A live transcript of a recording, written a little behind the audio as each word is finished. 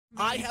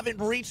I haven't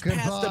reached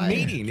past a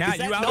meeting. Yeah, Is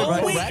that you have no to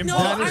way? vote. No,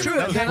 That is I'm true.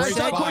 not. Then I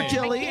said Fine.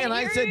 Cortilli, and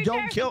I said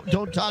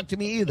don't talk to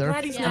me either.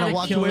 Platty's And not I a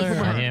walked away killer.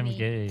 from I her. am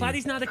gay.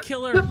 Platty's not a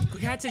killer.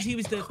 Cat says he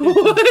was the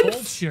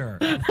vulture.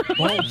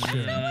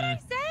 Vulture.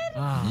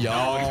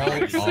 Y'all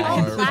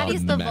Oh,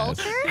 Platty's the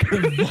vulture?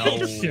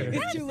 Vulture.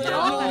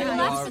 Oh,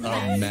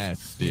 are a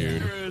mess,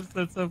 dude.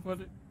 That's so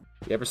funny.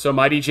 The ever so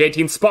mighty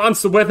J-Team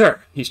spawns the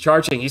Wither. He's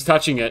charging. He's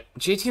touching it.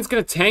 J-Team's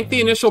going to tank the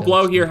initial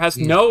blow here. Has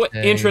no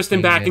interest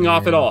in backing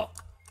off at all.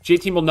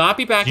 J-Team will not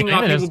be backing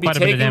off. He will be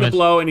taking the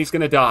blow, and he's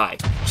going to die.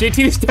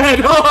 J-Team's dead.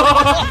 Yeah,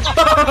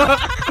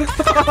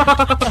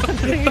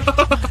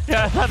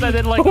 I thought that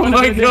didn't like. Oh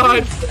my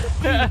god.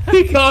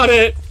 He got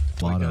it.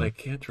 Oh my Lotto. god, I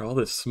can't draw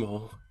this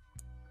small.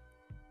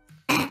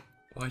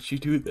 Why'd you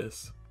do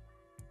this?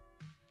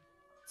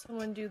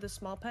 Someone do the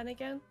small pen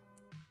again?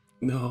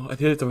 No, I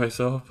did it to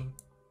myself.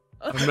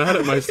 I'm mad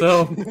at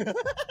myself.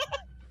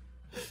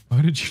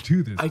 Why did you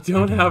do this? I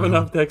don't have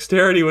enough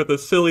dexterity with a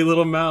silly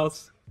little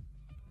mouse.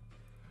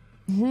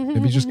 Maybe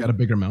you just got a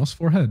bigger mouse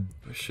forehead.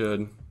 I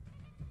should.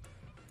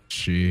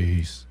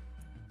 Jeez.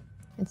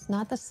 It's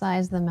not the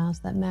size of the mouse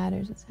that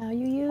matters. It's how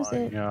you use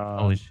it.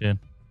 Holy shit.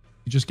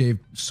 You just gave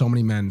so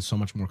many men so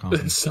much more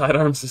confidence.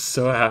 Sidearms is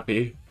so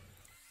happy.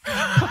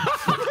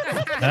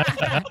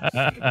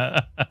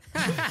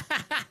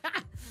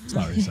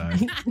 Sorry, sorry.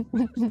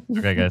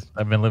 Okay, guys.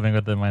 I've been living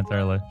with it my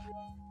entire life.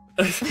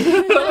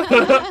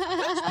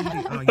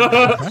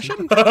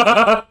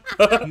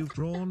 You've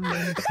drawn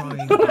men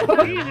trying Jesus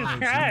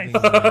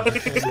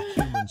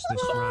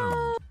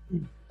All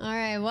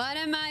right, what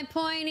am I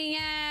pointing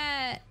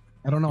at?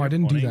 I don't know. I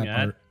didn't do that pointing at-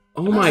 part.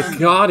 Oh my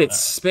god, it's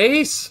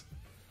space!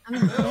 I'm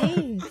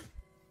in space.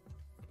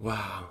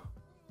 Wow.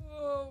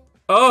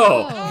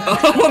 Oh!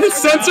 Oh, the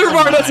sensor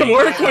bar doesn't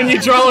work when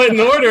you draw it in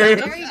order!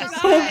 Very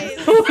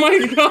precise. Oh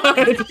my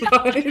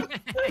god!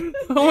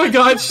 Oh my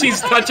god, she's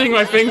touching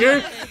my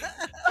finger!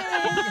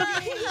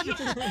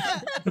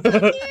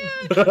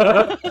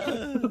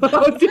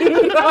 Oh,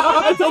 dude!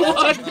 Ah, the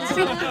lunch!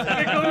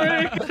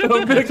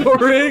 A big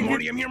rig!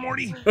 Morty, I'm here,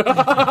 Morty.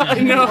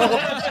 No!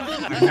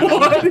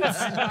 What?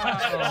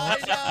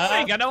 I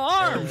ain't got no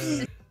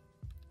arms.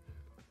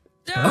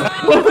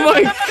 Oh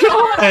my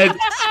god!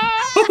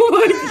 Oh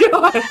my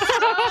god!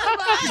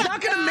 He's not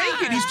gonna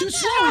make it. He's too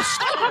slow.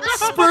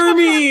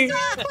 Spermy!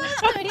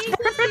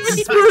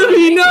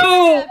 Spermy,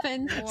 no!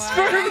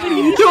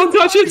 Spermy! Don't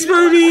touch it,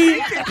 Spermy!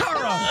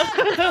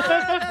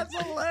 That's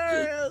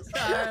hilarious.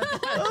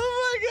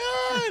 Oh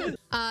my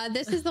god.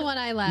 This is the one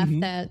I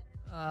laughed at.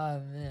 Oh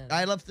man.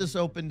 I left this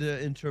open to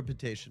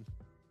interpretation.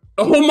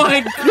 Oh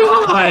my god!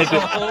 Oh my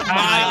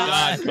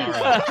god,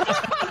 Carl.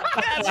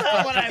 That's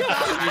not what I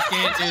thought. You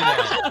can't do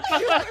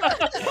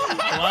that.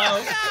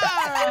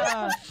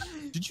 Hello?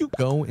 Did you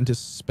go into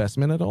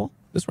specimen at all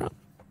this round?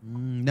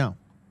 No.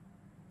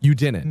 You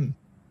didn't.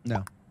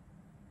 No.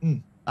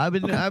 I've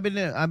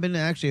been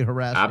actually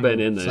harassed. I've been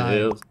in the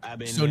hills.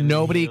 So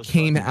nobody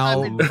came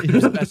out in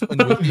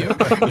specimen with you.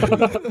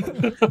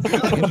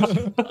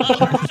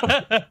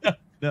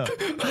 No.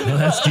 Well,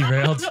 that's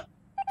derailed.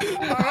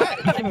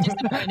 I'm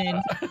disappointed.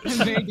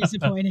 I'm very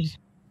disappointed.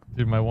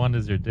 Dude, my wand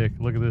is your dick.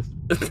 Look at this.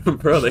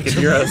 Bro, they can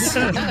hear us.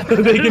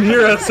 They can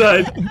hear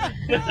outside.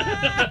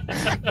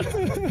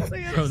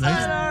 Bro,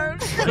 nice.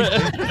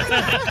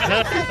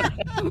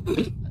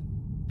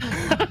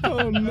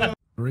 Oh no.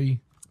 3,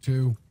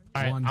 2,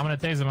 All right, 1. I'm gonna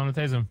tase him. I'm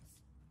gonna tase him.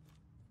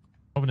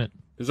 Open it.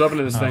 Who's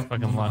opening this Oh, thing? it's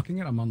fucking locked.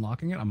 I'm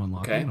unlocking it. I'm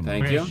unlocking Okay, it.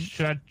 thank Okay, you.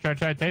 Should I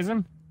try to tase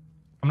him?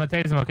 I'm gonna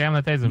tase him. Okay, I'm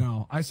gonna tase him.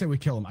 No, I say we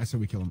kill him. I say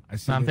we kill him. I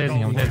say No, I'm they- tasing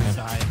him. I'm tasing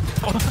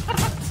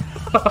him.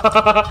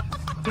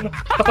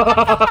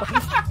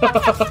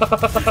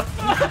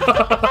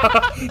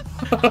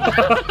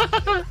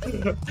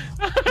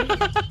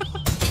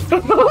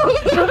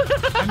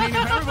 I mean,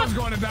 if everyone's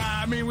going to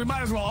die, I mean, we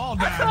might as well all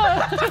die.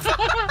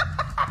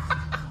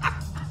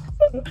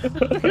 I'm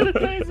gonna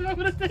tase him. I'm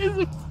gonna tase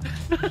him.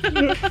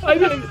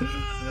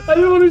 I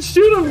didn't want to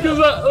shoot him because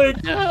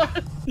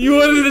you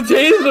wanted to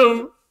tase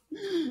him.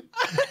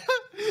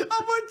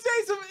 I'm gonna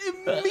chase him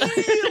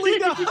immediately.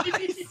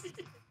 Dies.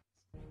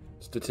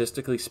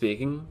 Statistically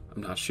speaking,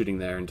 I'm not shooting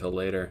there until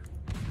later.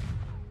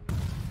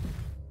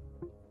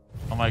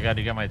 Oh my god,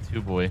 you got my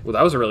 2 boy. Well,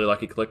 that was a really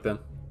lucky click then.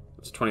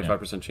 It's a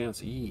 25%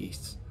 chance.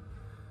 Yeast.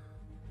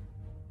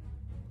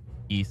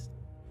 Yeast.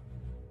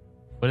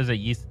 What is a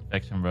yeast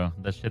infection, bro?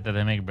 That shit that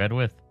they make bread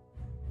with?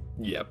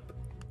 Yep.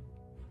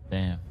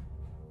 Damn.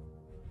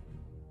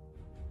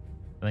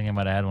 I think I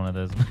might have had one of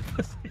those.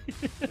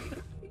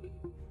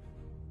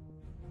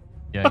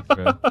 Yikes,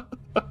 bro.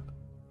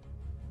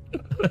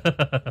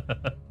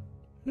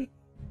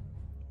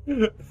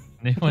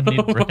 Anyone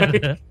need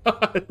bread?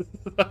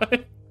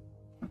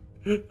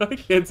 I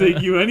can't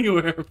take you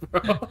anywhere,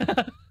 bro.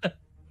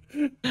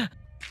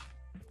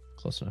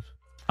 Close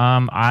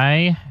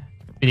enough.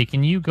 Biddy,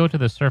 can you go to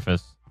the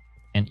surface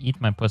and eat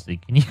my pussy?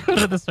 Can you go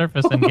to the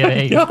surface and get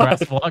a God.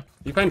 grass block?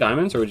 Did you find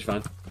diamonds, or what'd you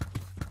find?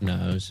 No,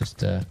 it was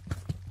just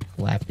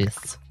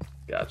lapis.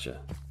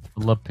 Gotcha.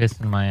 love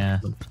pissing my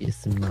ass.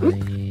 Pissing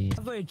my.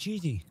 Very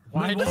cheesy.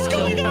 Why What's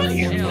going on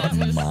here? Yeah.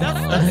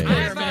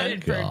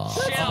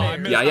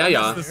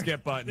 The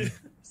skip button.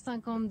 I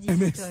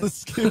missed the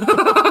skip.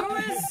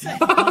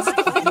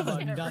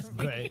 That's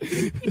great.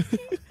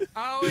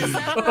 Oh, is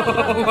that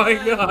Oh my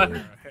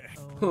god.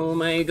 Oh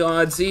my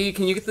god, Z,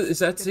 can you get the, is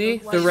that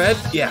Z? The red?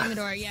 Yeah.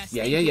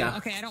 Yeah.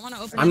 Okay, I don't want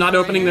to open I'm not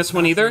opening this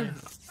one either.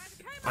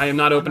 I am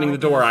not opening the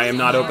door. I am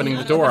not opening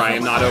the door. I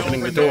am not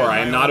opening the door. I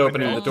am not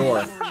opening the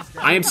door.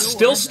 I am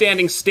still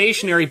standing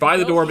stationary by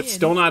the door, but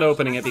still not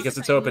opening it because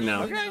it's open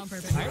now. It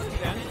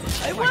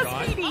was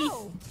Speedy.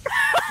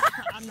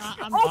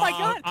 Oh my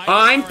god!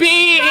 I'm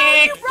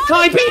big!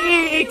 I'm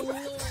big!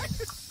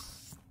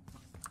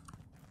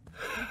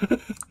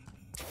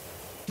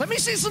 Let me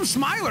see some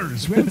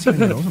smilers. We haven't seen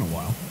any of those in a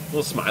while.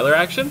 Little smiler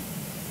action?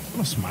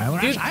 Little smiler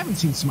action? I haven't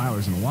seen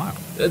smilers in a while.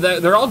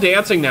 They're all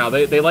dancing now.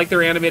 They like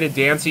their animated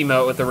dance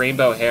emote with the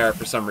rainbow hair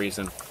for some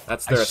reason.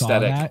 That's their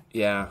aesthetic. That.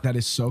 Yeah. That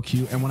is so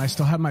cute. And when I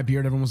still had my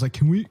beard, everyone was like,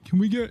 "Can we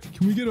get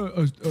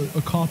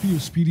a copy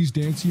of Speedy's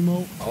dance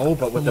emote?" Oh,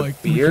 but with the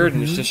beard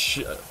and it's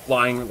just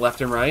flying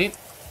left and right.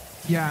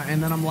 Yeah,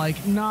 and then I'm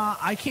like, "Nah,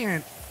 I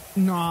can't.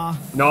 Nah,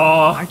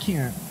 I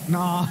can't.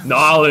 Nah,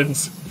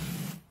 Nolans."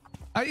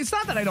 It's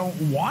not that I don't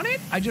want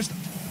it.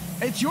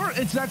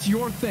 That's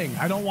your thing.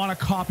 I don't want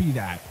to copy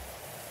that.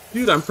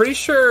 Dude, I'm pretty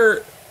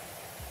sure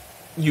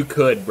you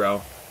could,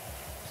 bro.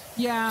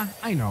 Yeah,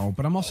 I know,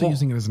 but I'm also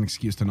using it as an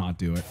excuse to not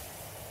do it.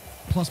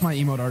 Plus, my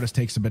emote artist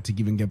takes a bit to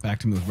even get back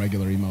to me with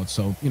regular emotes,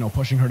 so, you know,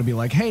 pushing her to be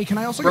like, "Hey, can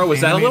I also..." Bro,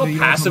 was that a little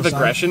animated passive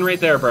aggression right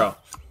there, bro?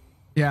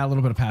 Yeah, a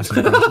little bit of passive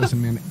aggression.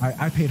 Listen, man,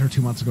 I paid her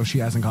 2 months ago. She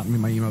hasn't gotten me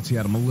my emotes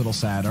yet. I'm a little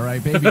sad, all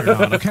right? Baby or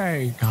not,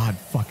 okay? God,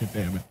 fuck it,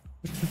 damn it.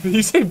 Did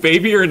you say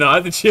baby or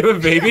not? Did she have a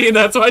baby and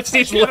that's why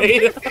she's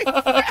late?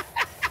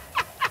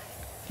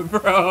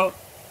 Bro.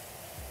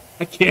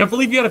 I can't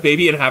believe you had a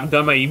baby and haven't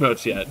done my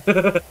emotes yet.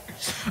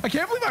 I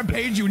can't believe I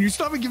paid you and you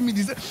still haven't given me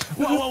these.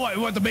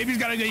 What, the baby's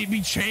gotta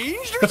be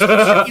changed or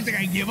something? You think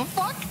I give a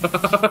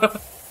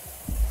fuck?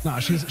 Nah,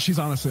 she's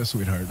honestly a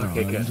sweetheart. No,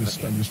 Okay, good. I'm just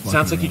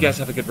Sounds like you guys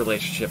have a good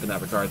relationship in that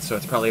regard, so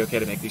it's probably okay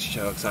to make these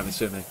jokes, I'm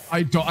assuming.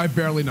 I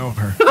barely know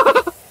her.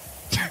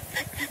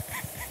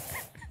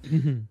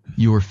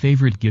 Your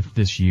favorite gift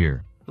this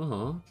year?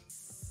 Oh.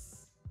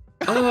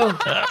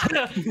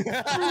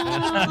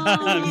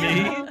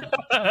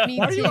 Me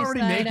too,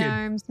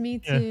 sidearms. Me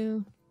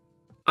too.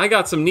 I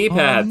got some knee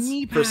pads,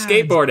 for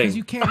skateboarding.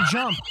 You can't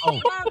jump.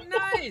 Oh,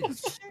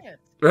 nice!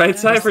 Right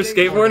side for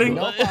skateboarding?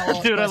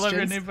 Dude, I love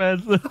your knee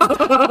pads.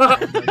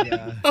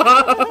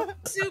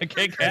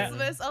 Super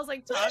Christmas. I was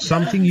like, Todd,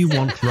 Something you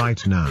want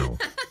right now.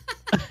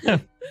 I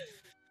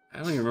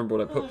don't even remember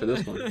what I put for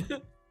this one.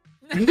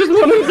 I'm just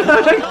wondering.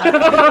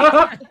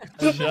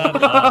 Shut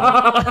up.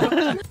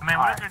 Man,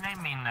 what does your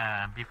name mean,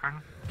 Beeford?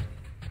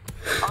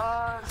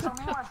 So me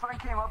and my friend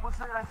came up with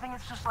it. I think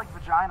it's just like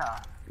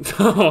vagina.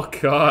 Oh,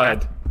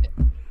 God.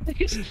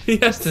 He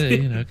has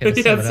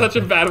such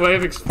a bad way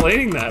of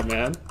explaining that,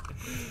 man.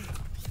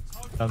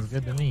 Sounds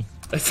good to me.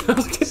 That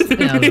sounds good to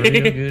me.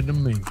 Really good to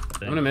me.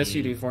 I'm gonna miss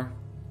you, D4. I'm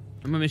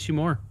gonna miss you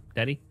more,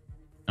 Daddy.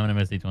 I'm gonna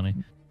miss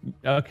D20.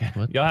 Okay.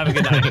 Y'all have a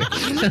good night.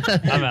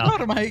 I'm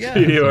out. Oh my god.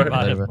 You are.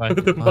 Bye, bye.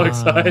 The bug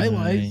side.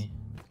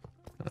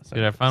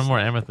 Dude, I found more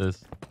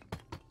amethyst.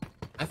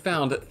 I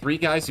found 3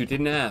 guys who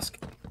didn't ask.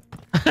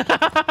 Can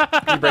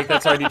you break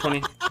that? Sorry,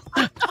 D20.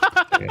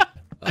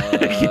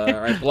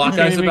 Alright, Block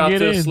Guy's about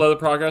to slow the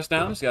progress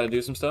down. Just gotta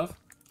do some stuff.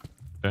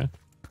 Okay.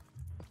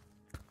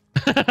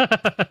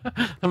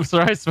 I'm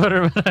sorry,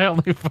 Sweater, but I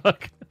only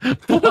fuck.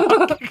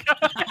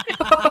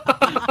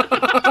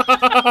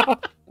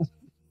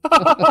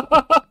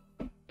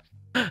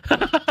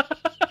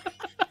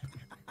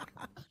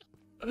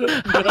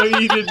 No,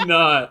 you did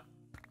not.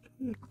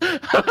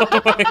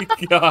 Oh my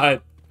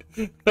god.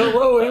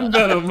 Hello,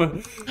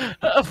 M-Venom.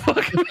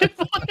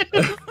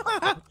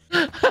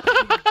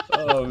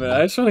 Oh man,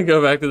 I just want to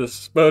go back to the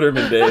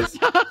Spoderman days.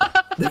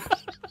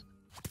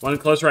 One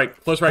close right,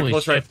 close right,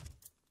 close right.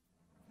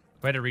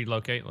 Way to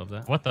relocate, love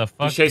that. What the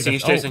fuck? He's chasing,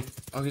 he's chasing.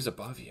 Oh, he's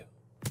above you.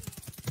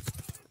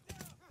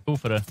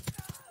 Oofada.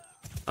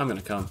 I'm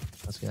gonna come.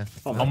 Let's go.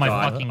 Oh my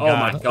god. fucking Oh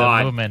my god.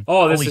 god.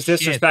 Oh, this is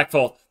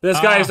disrespectful. This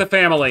guy is a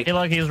family. Hey,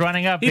 look, he's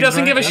running up. He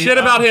doesn't give a shit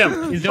about him.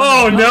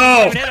 Oh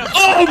no!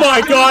 Oh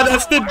my god,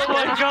 that's the. Oh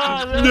my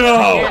god.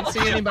 No! Can't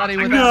see anybody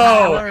without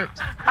No! alert.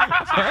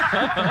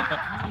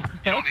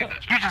 You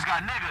just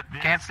got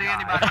nigga. Can't see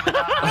anybody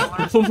without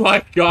alert. Oh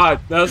my god,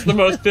 that's the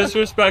most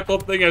disrespectful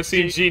thing I've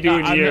seen G do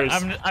in years.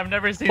 I've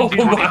never seen Oh G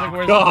do my anything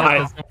worse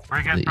god.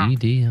 than this. The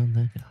ED on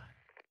that guy.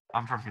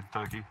 I'm from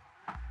Kentucky.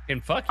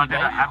 And fuck you, dog.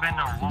 I've been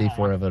to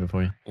D4, I voted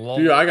for you.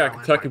 Dude, I got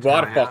Kentucky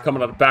waterfall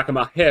coming out the back of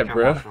my head,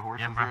 bro.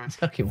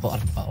 Kentucky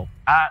waterfall.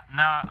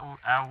 No,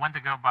 I went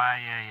to go buy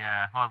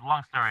a, well,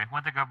 long story.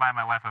 Went to go buy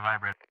my wife a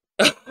vibrator.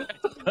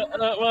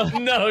 Well,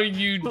 no,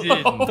 you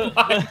didn't. Oh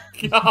my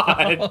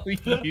god. No, you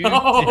didn't.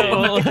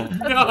 Oh my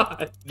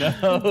god.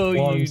 No,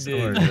 Long you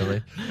story, didn't.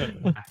 really.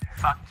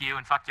 Fuck you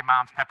and fuck your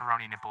mom's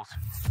pepperoni nipples.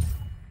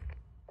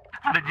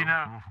 How did you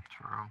know?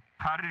 True.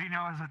 How did he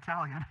know I was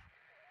Italian?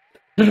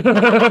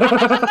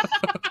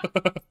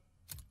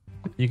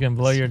 You can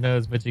blow your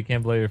nose, but you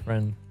can't blow your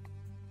friend.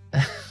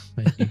 Wait,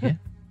 you can?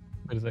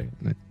 Wait a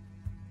second.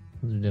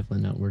 Those are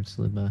definitely not words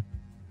to live by.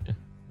 Yeah,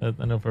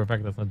 I know for a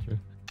fact that's not true.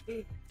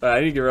 I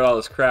need to get rid of all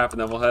this crap,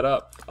 and then we'll head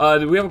up.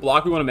 Do we have a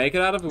block we want to make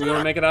it out of? Do we want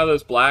to make it out of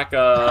those black,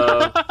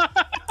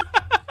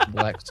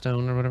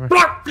 Blackstone or whatever?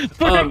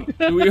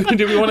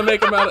 do we want to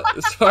make them out of...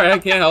 Sorry, I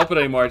can't help it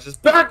anymore. It's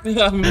just back in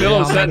the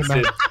middle of sentence,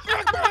 dude.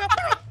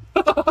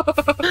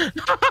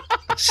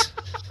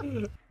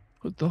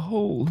 Put the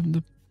hole in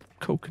the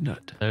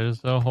coconut.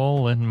 There's a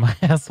hole in my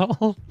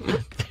asshole.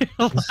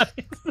 God,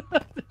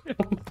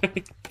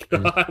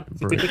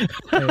 Wait,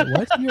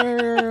 what's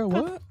your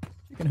what?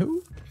 Chicken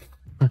who?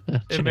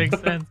 It makes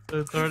sense.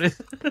 It's already...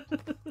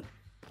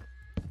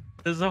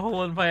 There's a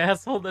hole in my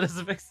asshole that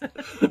doesn't make sense.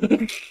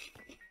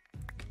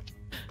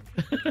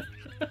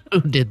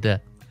 Who did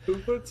that? Who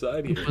put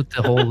side Who here? put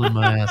the hole in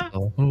my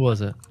asshole? Who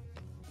was it?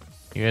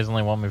 You guys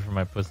only want me for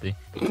my pussy.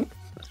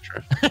 That's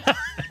true.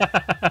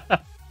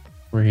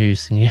 We're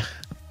using you.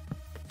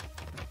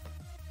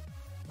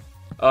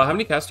 How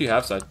many casts do you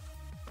have, Side?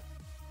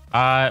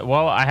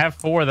 Well, I have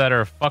 4 that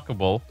are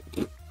fuckable.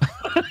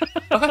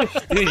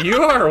 Dude,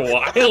 you are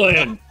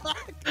wildin'.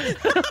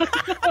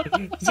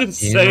 Just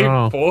say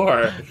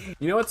 4.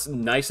 You know what's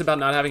nice about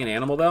not having an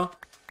animal, though?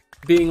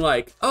 Being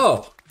like,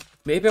 oh,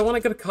 maybe I want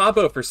to go to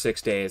Cabo for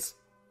 6 days.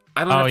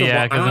 I don't have to.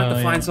 I don't have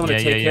to find someone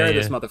to take care of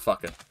this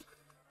motherfucker.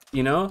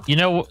 You know? You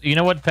know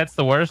what pet's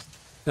the worst?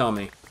 Tell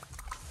me.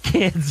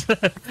 Kids.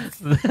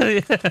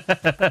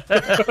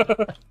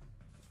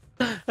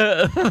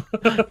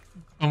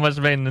 So much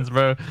maintenance,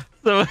 bro.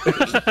 So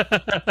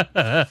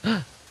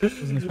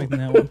Wasn't expecting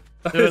that one.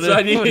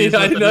 I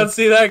did not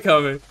see that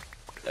coming.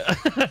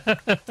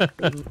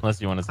 Unless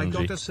you want to I sing G.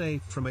 gotta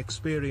say, from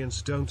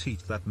experience, don't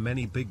eat that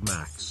many Big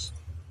Macs.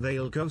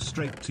 They'll go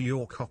straight to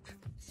your cock.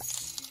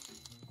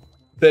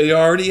 They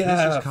already This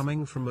have. is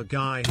coming from a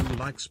guy who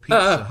likes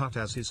Pizza Hut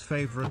as his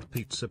favorite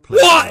pizza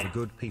place. What?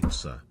 Good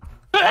pizza.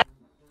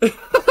 I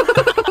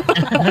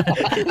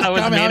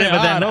was muted,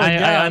 but then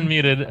I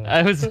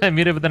unmuted. I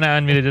muted, but then I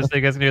unmuted just so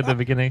you guys can hear at the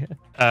beginning.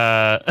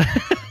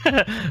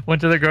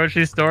 Went to the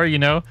grocery store. You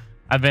know,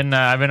 I've been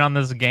on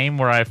this game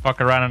where I fuck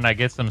around and I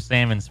get some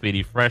salmon,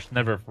 Speedy, fresh,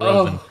 never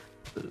frozen.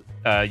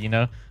 Oh. You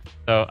know,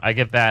 so I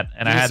get that,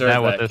 and I had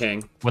that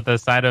with the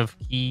side of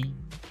key.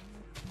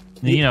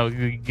 You know,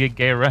 get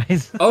gay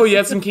rice. Oh, you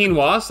had some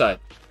quinoa, Side.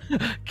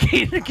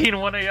 Keen,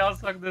 one of y'all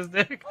suck this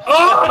dick.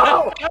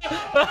 Oh!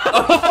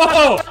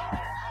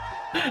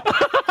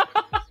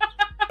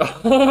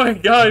 Oh my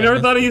god, I never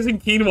thought of using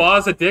quinoa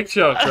as a dick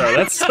joke, bro.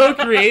 That's so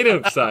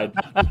creative, Side.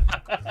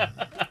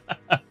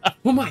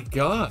 Oh my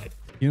god.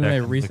 You know what I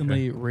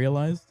recently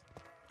realized?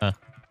 Huh.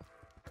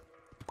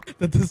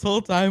 That this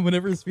whole time,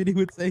 whenever Speedy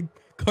would say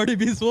Cardi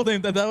B's full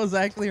name, that was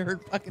actually her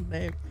fucking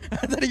name. I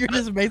thought you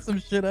just made some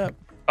shit up.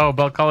 Oh,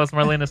 Belcalis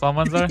Marlena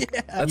Almanzar?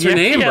 Yeah. That's her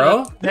name,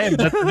 bro. That's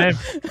the name.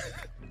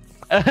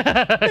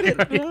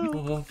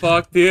 Oh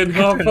fuck, dude.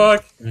 Oh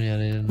fuck.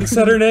 You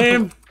said her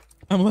name.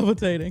 I'm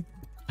levitating.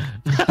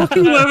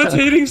 I'm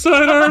levitating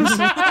sidearms.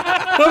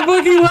 I'm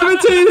fucking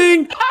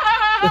levitating.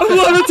 I'm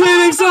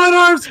levitating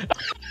sidearms.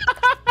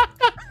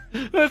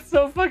 That's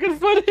so fucking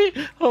funny.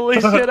 Holy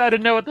shit, I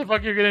didn't know what the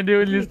fuck you're gonna do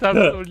when you stopped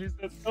when you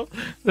said so.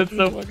 That's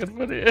so fucking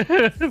funny.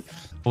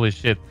 Holy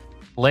shit.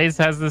 Lay's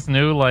has this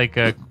new like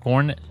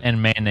corn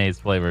and mayonnaise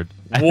flavored.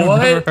 What?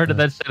 I've never heard of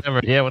that shit ever.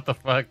 Yeah, what the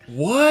fuck?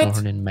 What?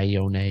 Corn and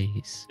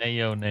mayonnaise.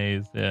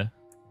 Mayonnaise, yeah.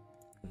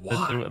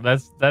 What?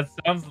 That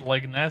sounds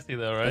like nasty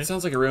though, right? That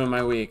sounds like it ruined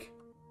my week.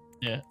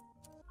 Yeah.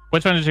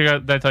 Which one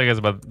did I tell you guys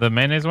about? The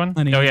mayonnaise one?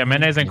 Honey. Oh yeah,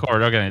 mayonnaise and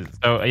corn. Okay.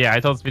 So yeah, I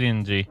told Speedy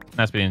and G.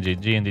 Not Speedy and G.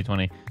 G and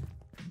D20.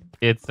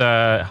 It's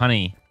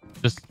honey.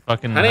 Just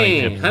fucking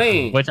honey chips.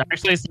 Honey. Which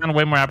actually sound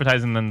way more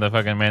appetizing than the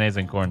fucking mayonnaise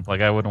and corn.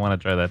 Like I wouldn't want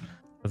to try that.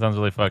 That sounds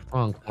really fucked.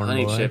 Corn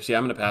Honey boy. chips, yeah,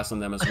 I'm gonna pass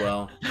on them as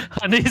well.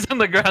 Honey's on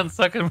the ground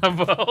sucking my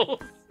balls.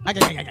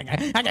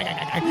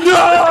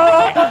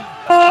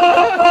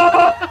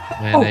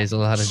 Mayonnaise, a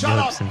lot of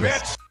jokes in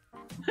this.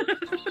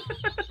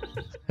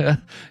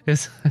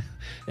 it's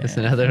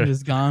another. I'm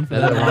just gone for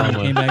another that long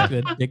one. Came one. back to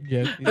a dick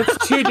joke.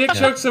 That's 2 dick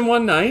jokes in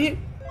one night?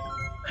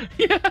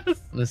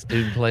 Yes. This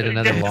dude played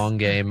another long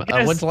game.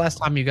 Yes. When's the last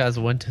time you guys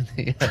went to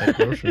the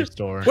grocery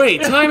store?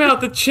 Wait, time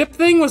out. The chip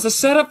thing was a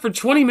setup for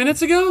 20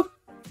 minutes ago?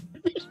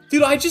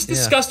 Dude, I just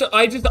discussed it.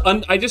 I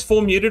just full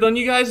muted on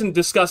you guys and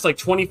discussed like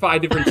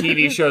 25 different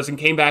TV shows and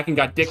came back and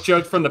got dick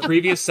joked from the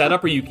previous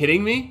setup. Are you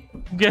kidding me?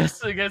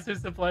 Guess who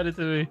supplied it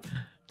to me?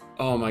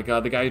 Oh my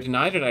god, the guy who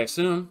denied it, I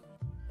assume.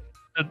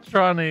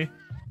 Tronny.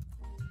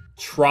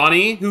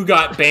 Tronny, who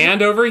got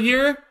banned over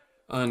here?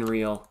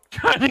 Unreal.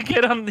 Trying to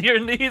get on your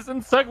knees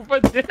and suck my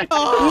dick. No!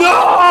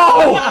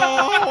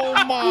 Oh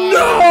my!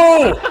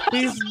 No!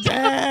 He's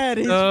dead.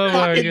 He's Oh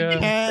my fucking God.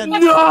 dead.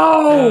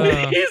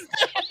 No! He's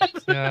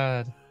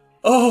God.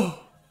 Oh!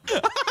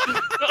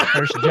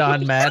 First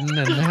John Madden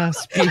and now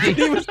Speedy.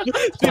 He was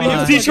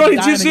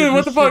D20 too soon,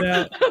 what the fuck?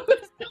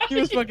 He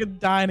was fucking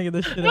dying to get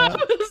this shit out.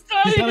 I was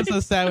You sounded so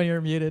sad when you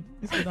were muted.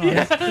 You said,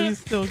 oh, he's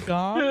still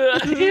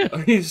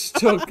gone. He's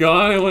still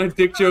gone. I want to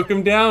dick joke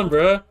him down,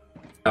 bro.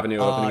 Avenue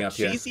opening up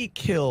here. Cheesy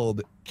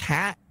killed.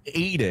 Cat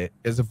ate it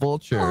as a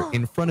vulture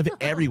in front of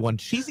everyone.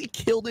 Cheesy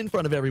killed in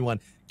front of everyone.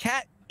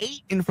 Cat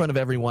ate in front of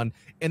everyone,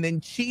 and then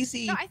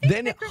Cheesy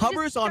then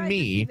hovers on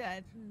me,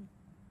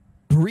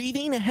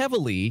 breathing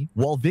heavily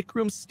while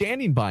Vikram's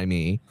standing by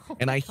me,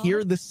 and I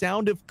hear the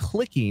sound of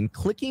clicking,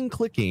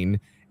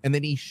 and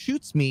then he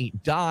shoots me,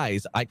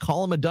 dies. I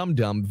call him a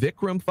dum-dum.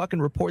 Vikram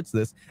fucking reports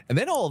this, and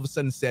then all of a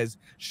sudden says,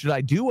 should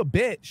I do a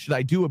bit? Should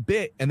I do a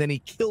bit? And then he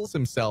kills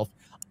himself.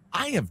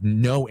 I have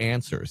no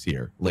answers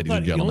here, ladies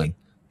and gentlemen.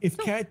 If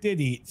Cat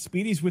did eat,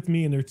 Speedy's with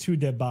me and there are 2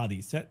 dead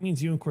bodies. That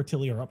means you and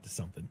Cortilli are up to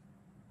something.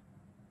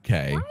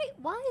 Okay.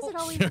 Why is it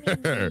always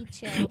me,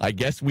 Chill? I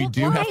guess we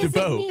do have to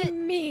vote.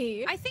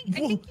 Me. I think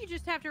you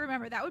just have to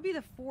remember that would be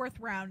the 4th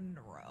round in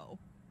a row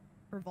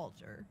for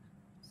Vulture.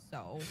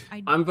 So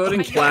I'm voting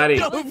Platty.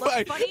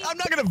 I'm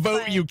not gonna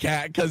vote you,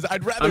 Cat, because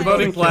I'd rather. I'm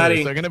voting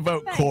Platty. So I'm gonna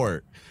vote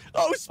Court.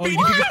 Oh, Speedy,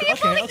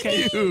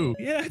 okay.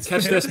 Yeah,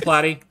 catch this,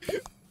 Platty.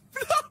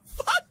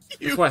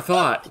 That's what I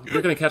thought.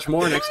 You're gonna catch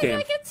more next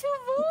game.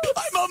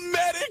 I'm a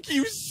medic,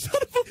 you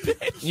son of a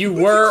bitch. You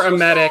were a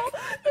medic.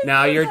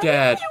 Now you're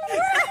dead.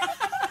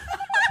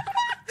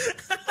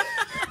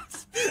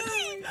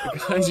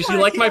 Guys, did you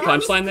like my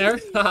punchline there?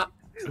 That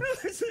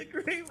was a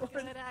great one.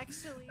 That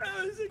was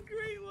a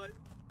great one.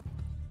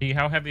 Hey,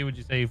 how heavy would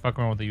you say you fuck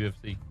around with the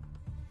UFC?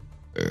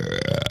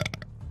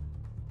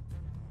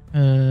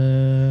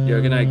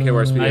 Yo, good night,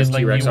 KRSP has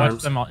T-Rex you watch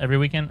arms. them every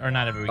weekend or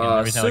not every weekend?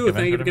 Every time, Sue, like,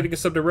 thank you for getting a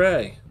sub to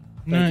Ray.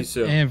 Thank you,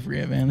 Sue. Every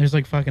event. There's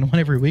like fucking one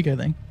every week, I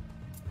think.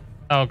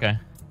 Oh, okay.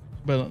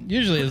 But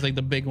usually it's like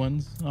the big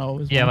ones.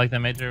 Always. Yeah, like the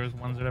major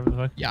ones, whatever the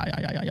fuck.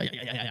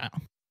 Yeah.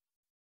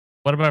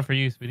 What about for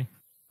you, Speedy?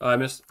 I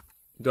missed.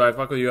 Do I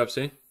fuck with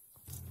UFC?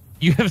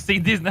 You have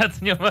seen these nuts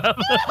in your mouth.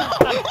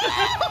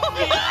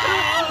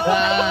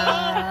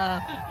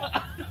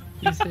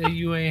 You say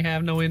you ain't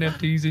have no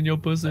NFTs in your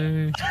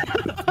pussy.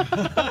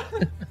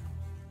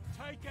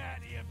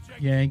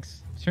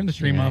 Yanks. Turn the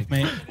stream off,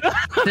 mate.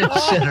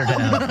 Shut her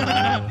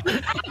down.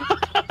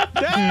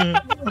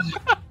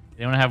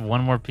 You want to have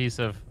one more piece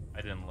of...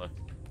 I didn't look.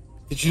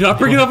 Did you not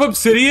bring enough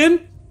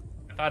obsidian?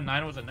 I thought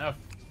 9 was enough.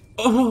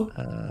 Oh.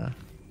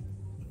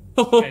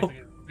 Okay,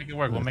 make it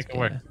work. We'll make it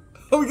work.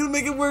 How are we gonna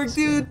make it work,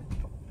 dude?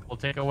 We'll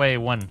take away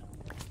 1.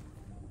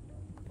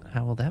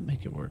 How will that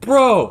make it work?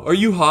 Bro, are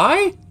you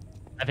high?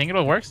 I think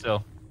it'll work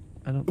still.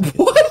 I don't.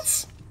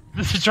 What?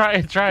 Try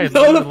it.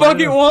 No, the fuck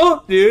it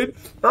won't, dude.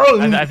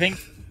 Bro, I think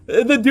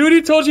the dude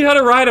who told you how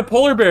to ride a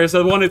polar bear is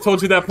the one who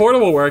told you that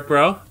portal will work,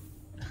 bro.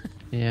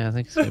 Yeah, I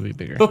think it's gonna be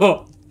bigger.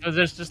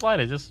 Just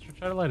light it. Just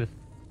try to light it.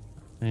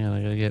 Hang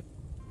on, I gotta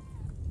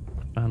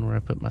find where I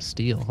put my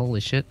steel. Holy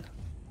shit.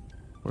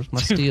 Where's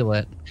my steel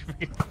at?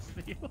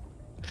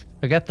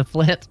 I got the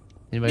flint.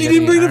 Anybody You got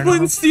didn't any bring the iron flint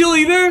on? and steel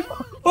either?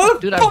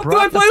 What Dude, the I fuck do I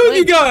brought the play with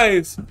you flint.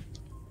 guys?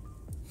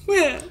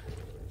 Yeah.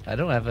 I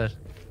don't have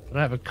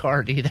a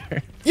card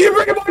either. You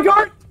didn't bring my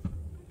card?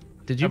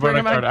 Did you I brought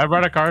bring a him card.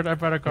 I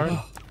brought a card.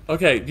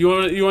 Okay, do you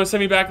want to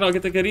send me back and I'll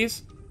get the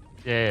goodies?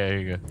 Yeah, here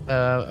you go.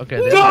 Okay.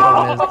 The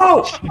other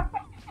one is...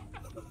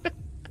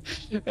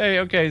 Hey,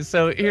 okay,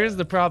 so here's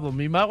the problem.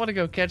 You might want to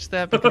go catch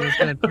that because it's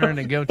going to turn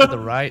and go to the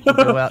right and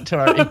go out to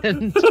our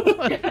end.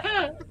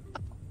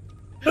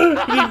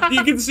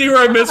 you can see where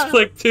I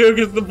misclicked too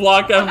because the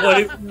block I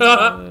placed.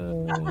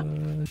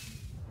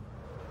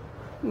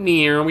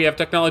 Near, we have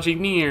technology.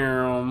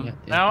 Near.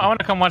 Now I want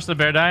to come watch the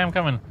bear die. I'm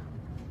coming.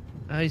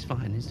 He's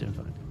fine. He's doing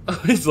fine.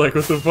 He's like,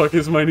 what the fuck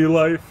is my new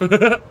life?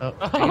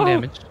 Taking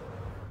damage.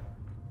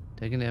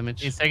 Taking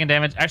damage. He's taking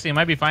damage. Actually, it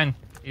might be fine.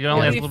 He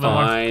only has a little bit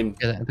more.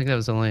 Yeah, I think that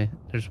was only.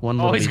 There's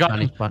one Oh, little he's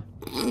tiny gone. spot.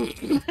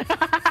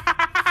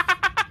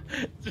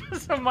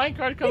 Just a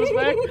minecart comes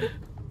back.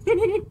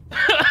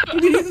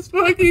 He's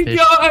fucking Fish.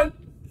 gone.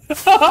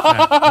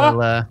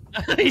 Alright,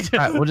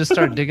 we'll just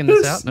start digging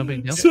this out. No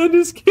big deal. Son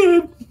is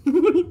kid.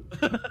 Dude,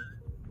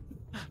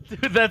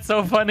 that's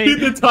so funny.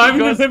 Dude, the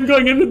timing of him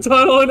going in the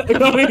tunnel and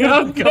coming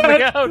out.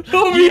 Coming out.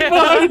 He'll be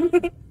fine.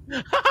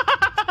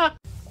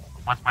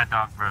 What's my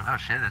dog, bro? Oh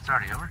shit, it's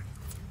already over.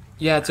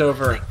 Yeah, it's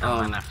over.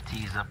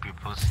 NFTs up your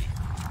pussy.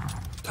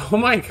 Oh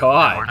my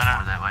god.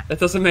 That way. That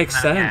doesn't make No,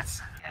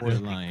 sense.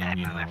 Borderline,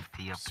 you know,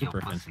 NFT up super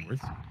your offensive pussy.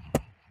 words.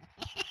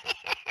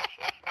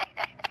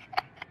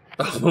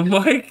 Oh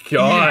my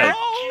god.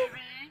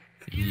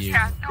 You He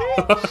damn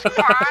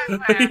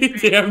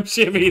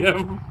shimmied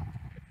him.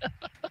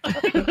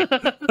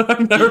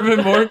 I've never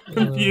been more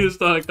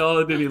confused on a Call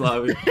of Duty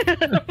lobby.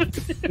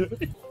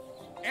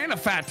 And a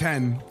fat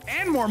 10.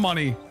 And more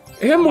money.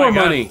 And more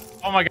money.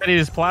 Oh my god, he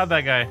just plowed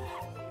that guy.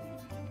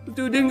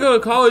 Dude didn't go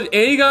to college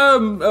and he got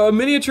a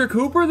miniature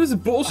Cooper? This is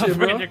bullshit,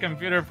 Upgrade bro. your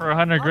computer for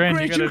 100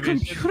 grand. You gotta be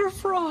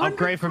for 100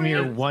 Upgrade from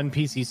your one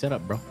PC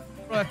setup, bro.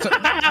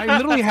 I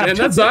literally have And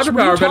two that bits. What are cyber you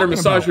power better talking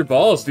massage about? your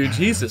balls, dude.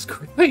 Jesus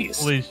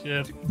Christ. Holy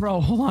shit.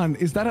 Bro, hold on.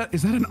 Is that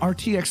an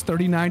RTX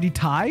 3090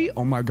 Ti?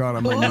 Oh my god,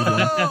 I'm gonna need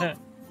one.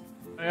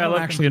 I don't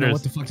actually know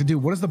what the fuck to do.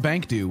 What does the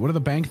bank do? What do the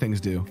bank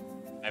things do?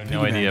 I have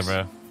no idea,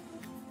 bro.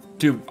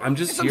 Dude, I'm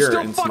just I'm here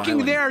still and fucking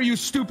smiling. there, you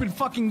stupid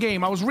fucking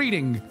game. I was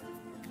reading.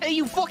 Hey,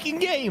 you fucking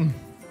game.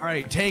 All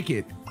right, take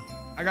it.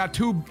 I got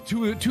two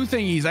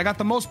thingies. I got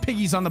the most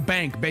piggies on the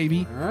bank,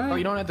 baby. Oh,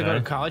 you don't have to go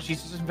to college.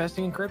 She's just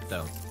investing in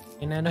crypto,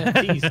 in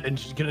NFTs, and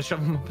she's gonna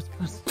shove them up his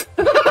pussy.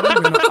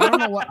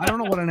 I don't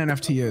know what an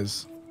NFT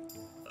is.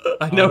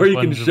 I know where you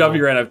can shove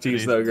your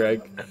NFTs though,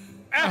 Greg.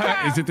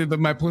 Is it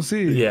my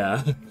pussy?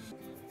 Yeah.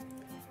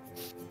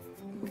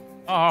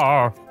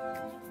 Oh.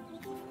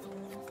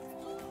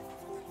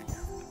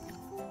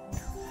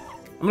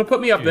 I'm gonna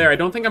put me up there. I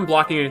don't think I'm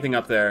blocking anything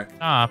up there.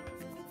 Stop.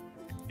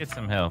 Get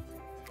some help.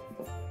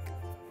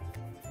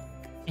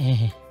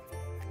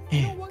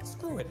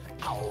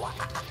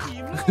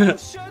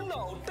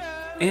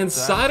 And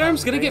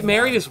Sidearm's gonna get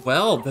married as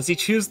well. Does he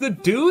choose the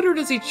dude or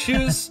does he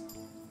choose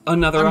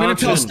another I'm gonna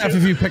option? tell Steph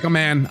if you pick a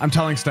man. I'm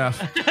telling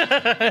Steph.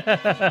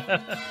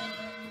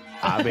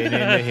 I've been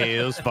in the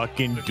hills,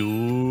 fucking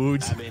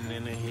dudes. I've been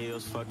in the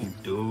hills, fucking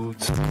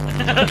dudes. Oh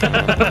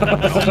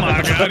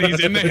my god, he's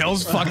in the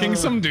hills fucking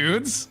some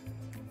dudes.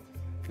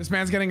 This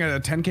man's getting a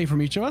 10K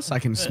from each of us. I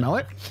can smell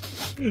it.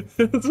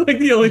 It's like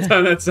the only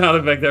time that sound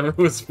effect ever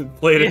was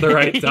played at the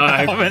right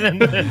time.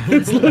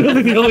 It's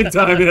literally the only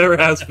time it ever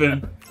has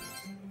been.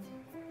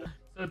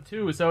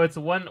 So it's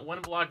one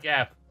block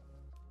gap.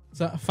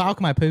 So Falk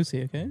my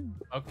pussy, okay?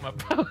 Falk my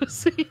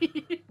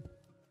pussy.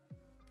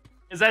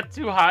 Is that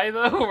too high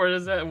though, or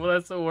will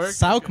that still work?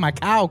 Sauk my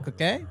cow,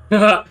 okay?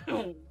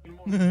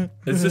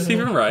 Is this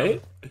even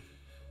right?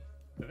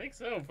 I think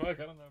so. Fuck,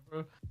 I don't know,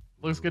 bro.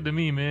 Looks good to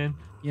me, man.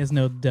 He has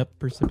no depth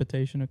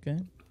precipitation, okay?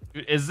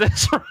 Dude, is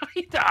this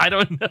right? I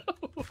don't know.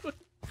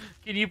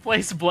 Can you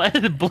place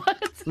blades?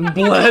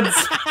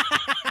 Blades?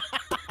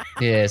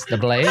 Yes, the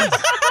blades.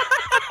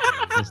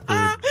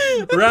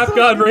 Rap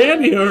God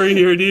Randy over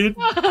here, dude.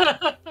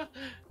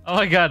 Oh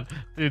my god,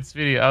 dude,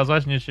 Speedy, I was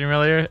watching your stream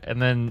earlier,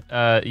 and then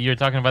you were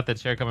talking about the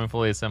chair coming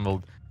fully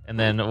assembled, and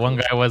then one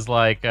guy was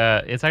like,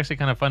 it's actually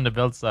kind of fun to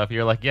build stuff.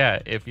 You're like,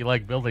 yeah, if you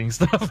like building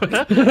stuff.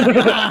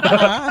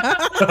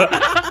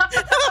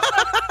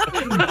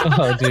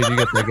 Oh, dude, you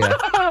got that guy.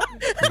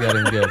 You got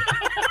him good.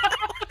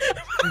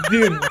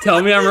 Dude,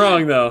 tell me I'm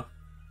wrong, though.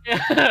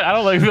 Yeah, I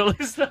don't like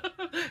building stuff.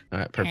 All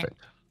right, perfect.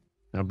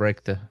 Now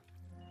break the...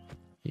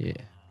 Yeah.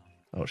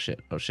 Oh, shit.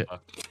 Oh, shit.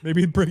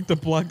 Maybe break the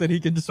block that he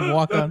can just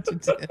walk onto.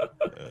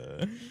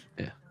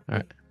 Yeah, all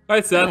right. All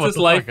right, so that's his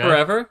life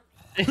forever?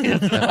 You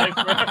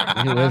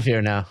live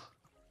here now.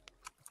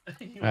 All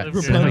right,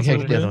 so let me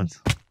take the other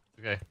ones.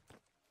 Okay.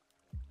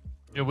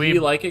 Do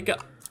you like it?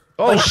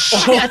 Oh,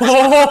 shit! You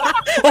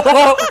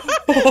got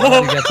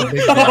the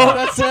big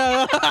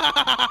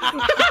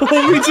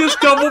we just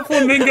double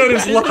flamingoed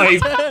his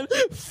life.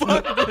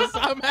 Fuck this,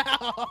 I'm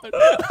out.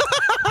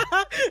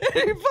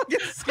 He fucking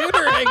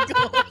scooter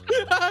ankle.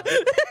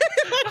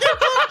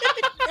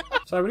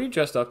 Sorry, what are you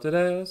dressed up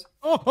today as?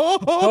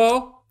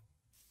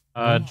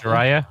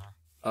 Jiraiya.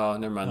 Oh,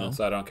 never mind then,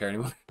 so I don't care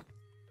anymore.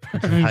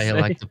 How you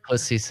like the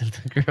pussies of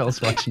the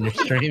girls watching your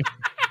stream?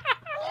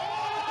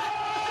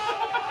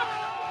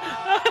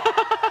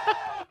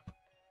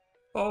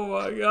 Oh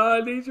my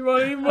god, each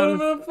one of you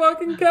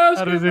motherfucking cash.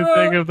 How does he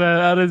think of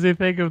that? How does he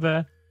think of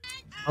that?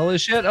 Holy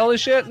shit, holy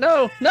shit,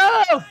 no,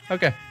 no!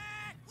 Okay.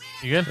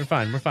 You good? We're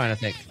fine, I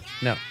think.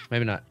 No,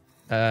 maybe not.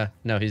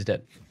 No, he's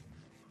dead.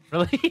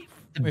 Really?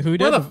 Wait, who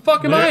did? Where the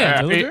fuck am I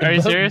at? Are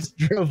you serious?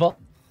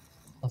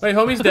 Wait,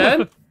 homie's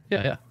dead?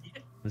 Yeah.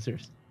 I'm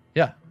serious.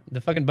 Yeah, the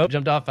fucking boat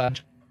jumped off.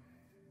 Tried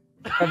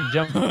to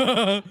jump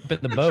in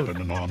the boat.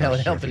 That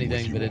would help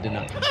anything, but it did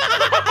not.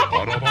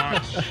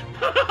 Autobots,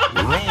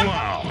 roll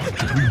out.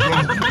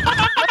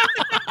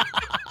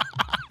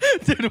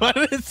 Dude, why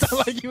did it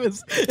sound like he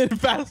was in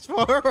Fast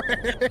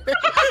Forward?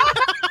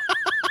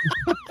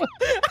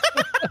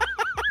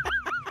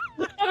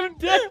 I'm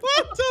dead.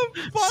 What the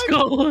fuck?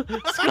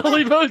 Skull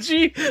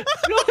emoji.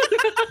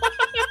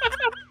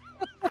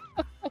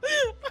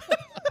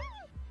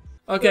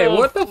 Okay, Oh,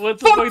 what the what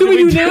the fuck fuck do we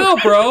do do? now,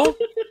 bro?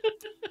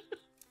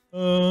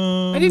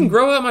 I didn't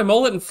grow out my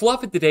mullet and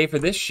fluff it today for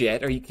this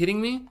shit. Are you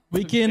kidding me?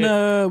 We can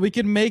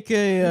make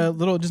a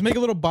little, just make a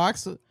little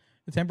box, a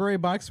temporary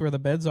box where the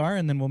beds are,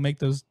 and then we'll make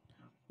those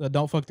the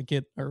don't fuck the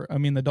kid, or I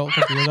mean the don't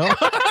fuck the adult.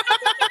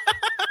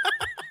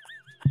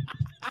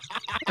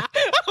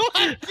 Oh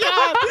my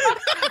god!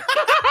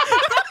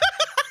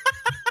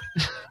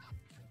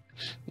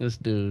 This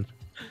dude.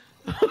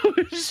 Oh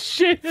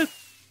shit!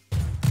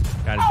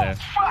 Got it there.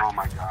 Oh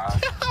my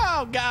god.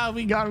 Oh god,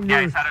 we got him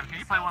Yeah, good. Adam, can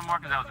you play one more?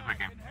 Because that was a quick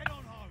game.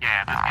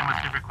 Yeah, this game was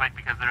super quick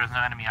because there was no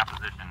enemy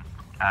opposition,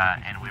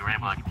 and we were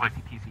able to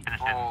quickly finish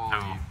it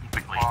so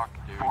quickly. So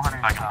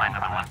I can play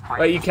another one.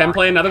 Wait, you can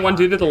play another one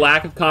due to the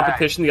lack of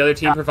competition the other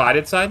team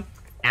provided, side?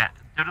 Yeah,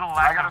 due to the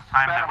lack of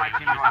time that we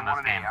used on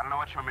this game. I don't know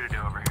what you want me to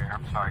do over here.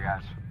 I'm sorry,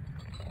 guys.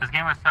 This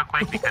game was so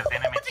quick because the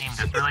enemy team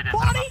just really didn't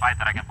set up a fight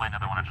that I can play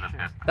another one after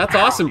this. That's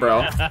awesome,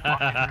 bro.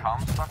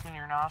 Cum stuck in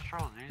your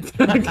nostrils?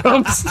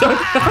 Cum stuck.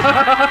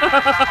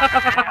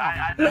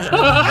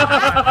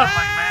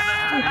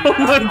 Oh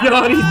my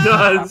god, he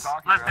does.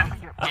 Listen,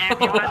 if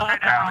you want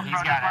to down, he's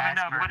got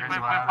Asperger's.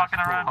 Quit fucking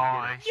around.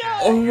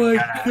 Oh my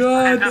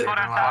god. That's what I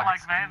sound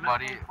like, man.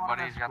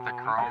 Buddy's got the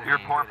curl. Your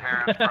poor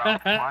parents, bro.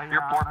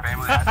 Your poor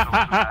family has to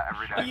listen to that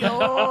every day. Yo.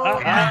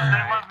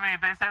 They love me.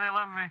 They say they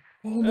love me.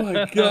 Oh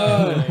my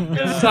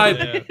god. Side,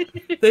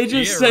 they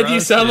just said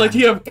you sound like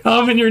you have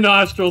cum in your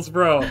nostrils,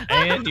 bro.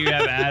 And you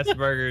have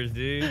Asperger's,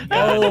 dude.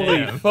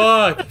 Holy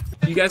fuck.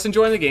 You guys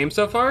enjoying the game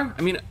so far?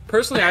 I mean,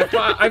 personally,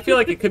 I feel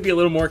like it could be a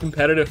little more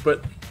competitive,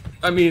 but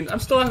I mean, I'm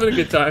still having a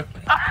good time.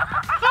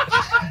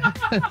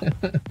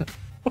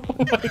 Oh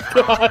my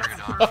god.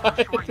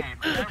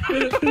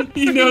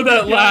 You know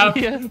that laugh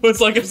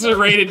was like a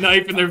serrated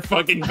knife in their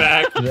fucking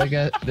back. Did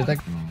that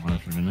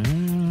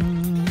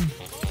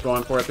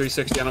Going for a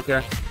 360, I don't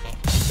care.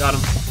 Got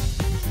him.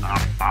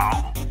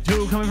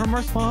 Two coming from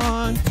our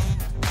spawn.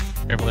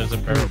 Careful, there's a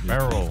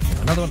barrel.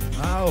 Another one.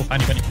 Oh.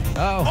 Funny.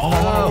 Oh.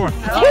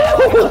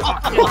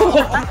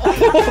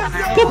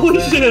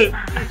 Holy shit.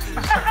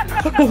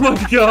 Oh my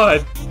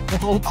god. The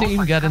whole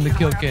team got in the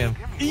kill cam.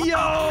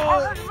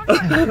 Yo!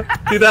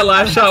 Dude, that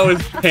last shot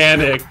was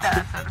panicked.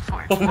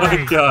 Oh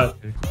my god.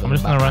 I'm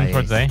just gonna run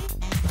towards A.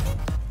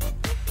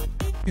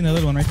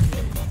 Another one right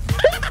there.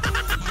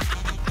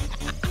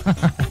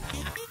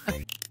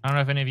 I don't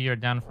know if any of you are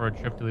down for a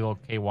trip to the old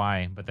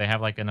KY, but they have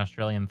like an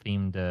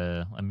Australian-themed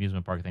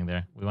amusement park thing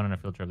there. We went on a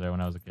field trip there when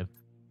I was a kid.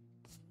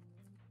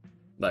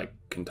 Like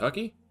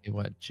Kentucky?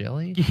 What,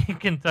 jelly?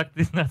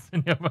 Kentucky's nuts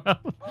in your mouth.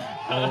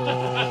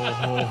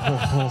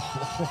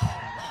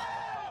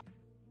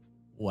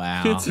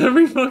 Wow. It's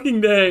every fucking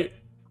day.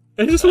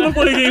 I just want to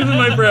play games with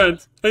my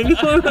friends. I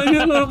just want to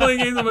play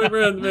games with my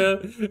friends, man.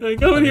 I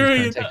come in here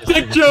and get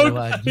dick joke,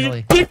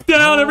 get dick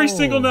down every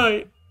single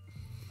night.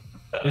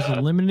 There's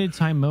a limited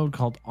time mode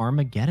called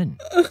Armageddon.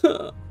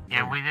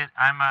 Yeah, we did.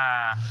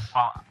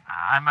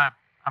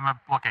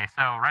 Okay,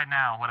 so right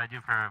now, what I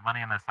do for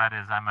money on the side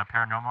is I'm a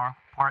paranormal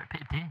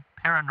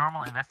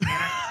investigator.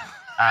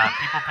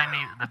 People pay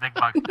me the big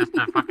bucks just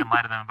to fucking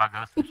lie to them about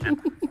ghosts and shit.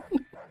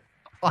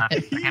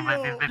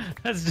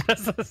 That's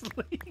just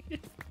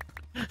asleep.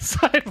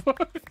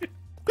 Sideboard.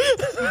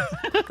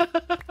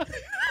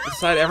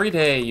 Side, every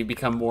day you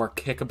become more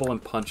kickable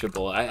and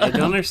punchable. I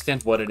don't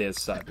understand what it is,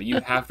 Side, but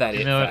you have that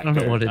it factor. I don't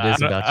know what it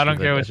is about I don't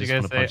care what you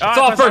guys say. I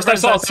saw it first. I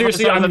saw it.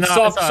 Seriously, I'm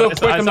so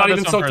quick. I'm not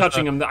even so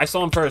touching him. I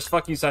saw him first.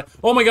 Fuck you, Side.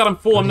 Oh my god, I'm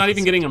full. I'm not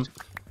even getting him.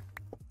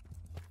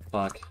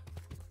 Fuck.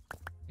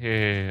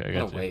 Yeah, I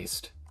got what a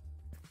waste.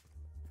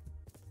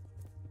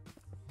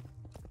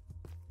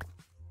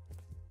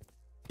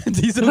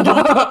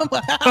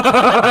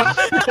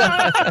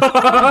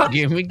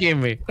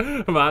 Gimme.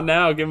 Come on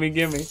now, gimme.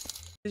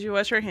 Did you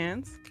wash your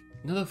hands?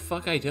 No, the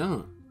fuck I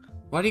don't.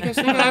 Why do you guys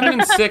think I haven't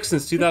been sick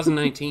since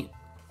 2019?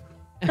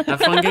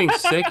 Have fun getting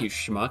sick, you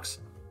schmucks.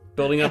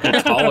 Building up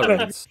a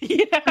tolerance.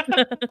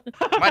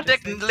 My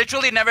dick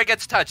literally never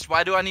gets touched.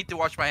 Why do I need to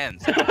wash my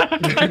hands?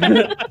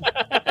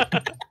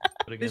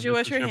 Did you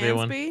wash your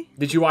hands, B?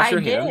 Did you wash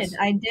your hands?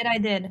 I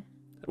did.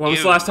 When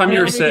was the last time you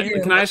were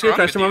sick? Can I ask you a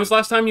question? When was the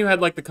last time you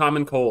had like the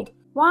common cold?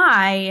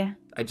 Why?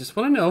 I just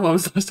want to know when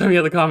was the last time you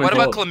had the common cold?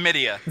 What about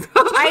chlamydia?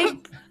 I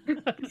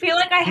feel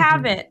like I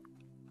have it.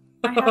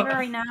 I have it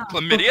right now.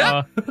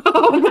 Chlamydia?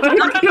 Oh my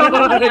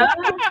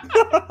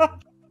god!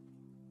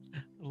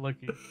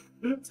 Lucky.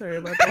 Sorry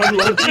about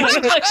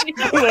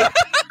that.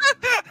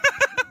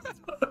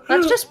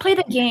 Let's just play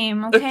the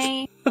game,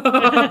 okay?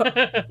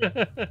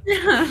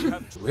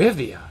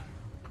 Trivia.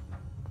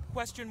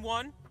 Question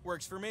 1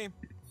 works for me.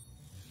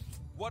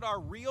 What are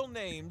real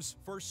names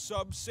for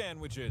sub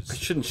sandwiches? I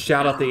shouldn't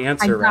shout out the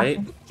answer,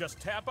 right? Just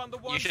tap on the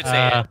one. You should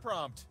say it.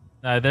 Prompt.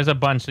 There's a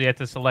bunch, so you have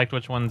to select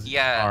which ones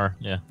are.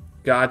 Yeah.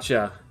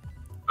 Gotcha.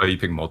 Oh, you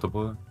pick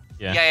multiple?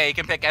 Yeah, you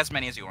can pick as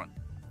many as you want.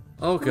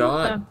 Oh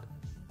god.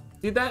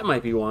 Dude, that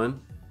might be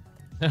one.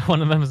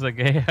 One of them is a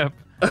gay app.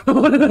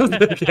 One of them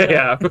is a gay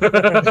app.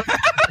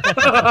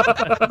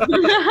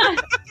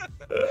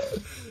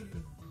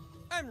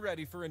 I'm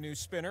ready for a new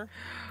spinner.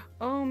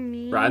 Oh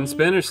me. Riding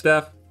spinner,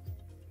 Steph.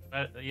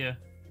 Yeah.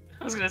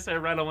 I was gonna say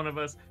right on one of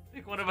us.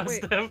 Pick one of us,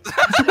 Steph.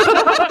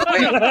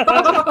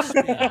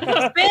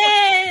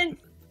 Spin!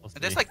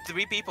 There's like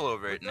 3 people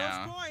over it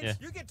now. Yeah.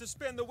 You get to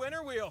spin the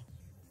winner wheel.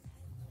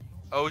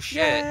 Oh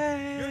shit.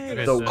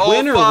 The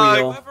winner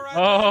wheel.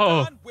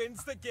 Oh.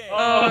 Wins the game.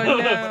 Oh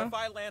no.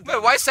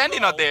 Wait, why is Sandy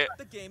not there?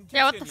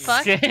 Yeah, what the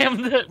fuck?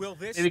 Scammed.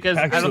 Because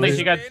I don't think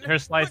she got her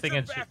slicing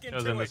and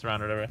chosen this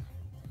round or whatever.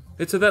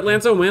 So that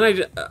lands on win. I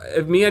just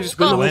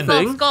win the whole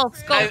thing. Skull.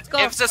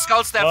 If it's a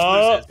skull, Steph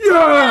loses.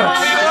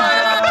 Yeah!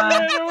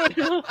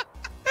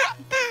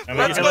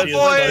 Let's go,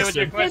 boys! Let's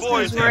go!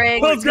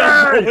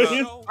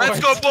 Let's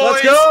go, boys!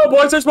 Let's go,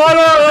 boys are smarter!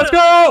 Let's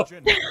go!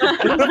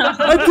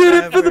 I did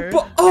it for the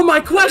oh, my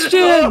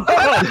question!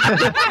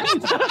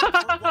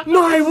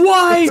 My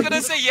wife! He's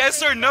gonna say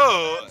yes or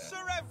no.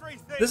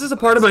 This is a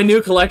part of my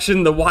new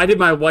collection, the Why Did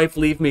My Wife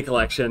Leave Me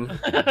collection.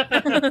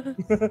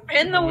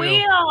 In the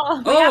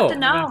wheel. We Oh. have to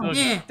know.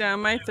 Yeah.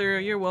 Damn, I threw.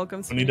 You're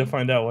welcome. I need to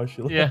find out why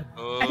she left. Yeah.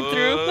 I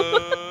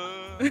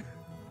threw.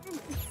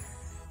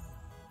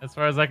 As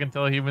far as I can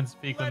tell, humans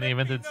speak when they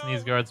invented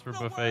sneeze guards for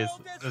buffets.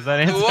 Does that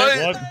answer?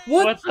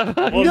 What? the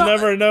fuck? We'll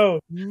never know.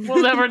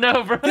 We'll never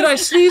know, bro. Did I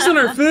sneeze on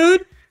her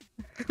food?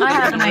 I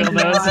have an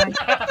idea.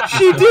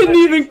 She didn't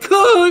even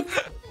cook.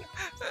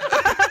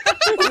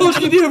 All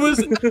she did was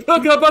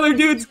hook up other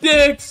dudes'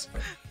 dicks.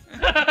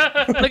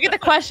 Look at the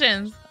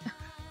questions.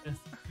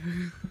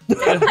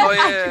 Oh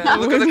yeah,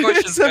 look at the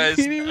questions, guys.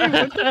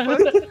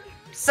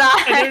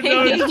 Sorry. I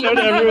didn't know it showed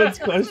everyone's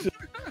question.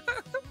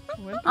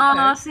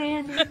 Oh,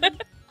 Sandy.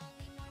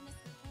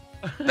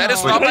 That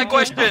is not my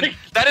question.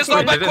 That is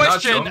not my Did it not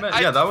question. show me?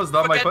 Yeah, that was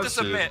not my forget to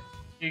question. submit.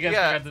 You guys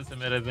forgot to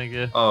submit, I think.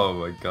 Yeah. Oh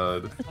my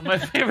god. My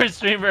favorite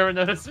streamer ever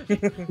noticed.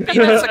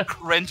 That's a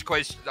cringe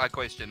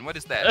question. What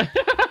is that?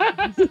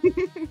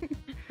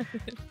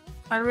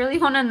 I really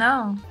want to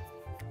know.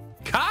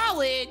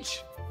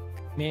 College.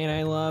 Man,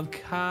 I love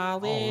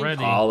college.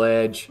 Already.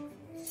 College.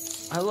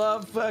 I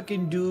love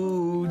fucking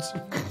dudes.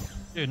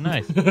 Dude,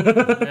 nice. We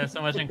have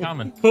so much in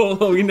common.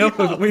 Oh, we know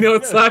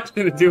what Slack's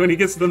gonna do when he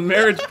gets to the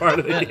marriage part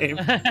of the game.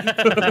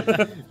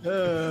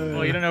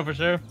 Well, you don't know for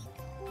sure.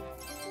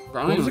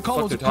 Brian, What was it called?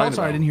 What was it called?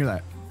 Sorry, I didn't hear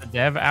that. The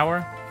dev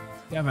hour?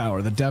 Dev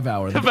hour. The dev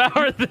hour.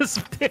 Devour this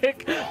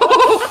dick.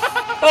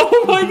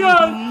 Oh my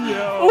god!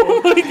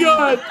 Oh my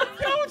god!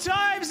 2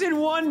 times in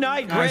one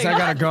night. Guys, Greg. I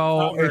gotta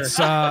go. It's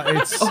I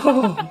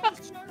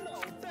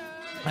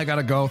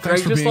gotta go.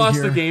 Thanks Greg for just being lost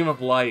here. the game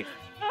of life.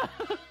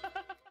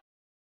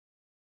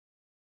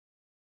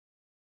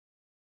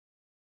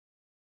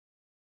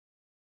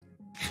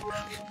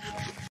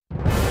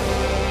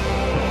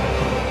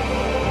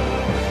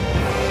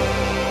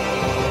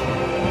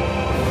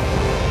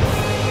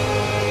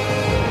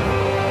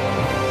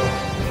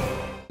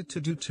 To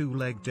do 2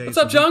 leg days. What's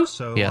up, a Jung? week,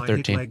 so Yeah, I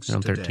 13. hit legs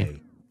I'm today.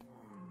 13.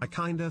 I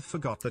kinda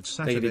forgot that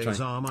you, D-Train.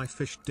 Saturdays are my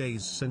fish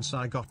days since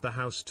I got the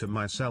house to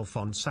myself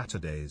on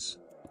Saturdays.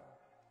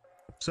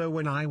 So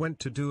when I went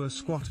to do a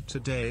squat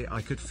today,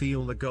 I could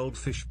feel the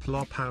goldfish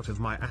plop out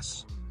of my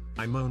ass.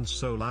 I moaned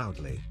so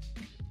loudly.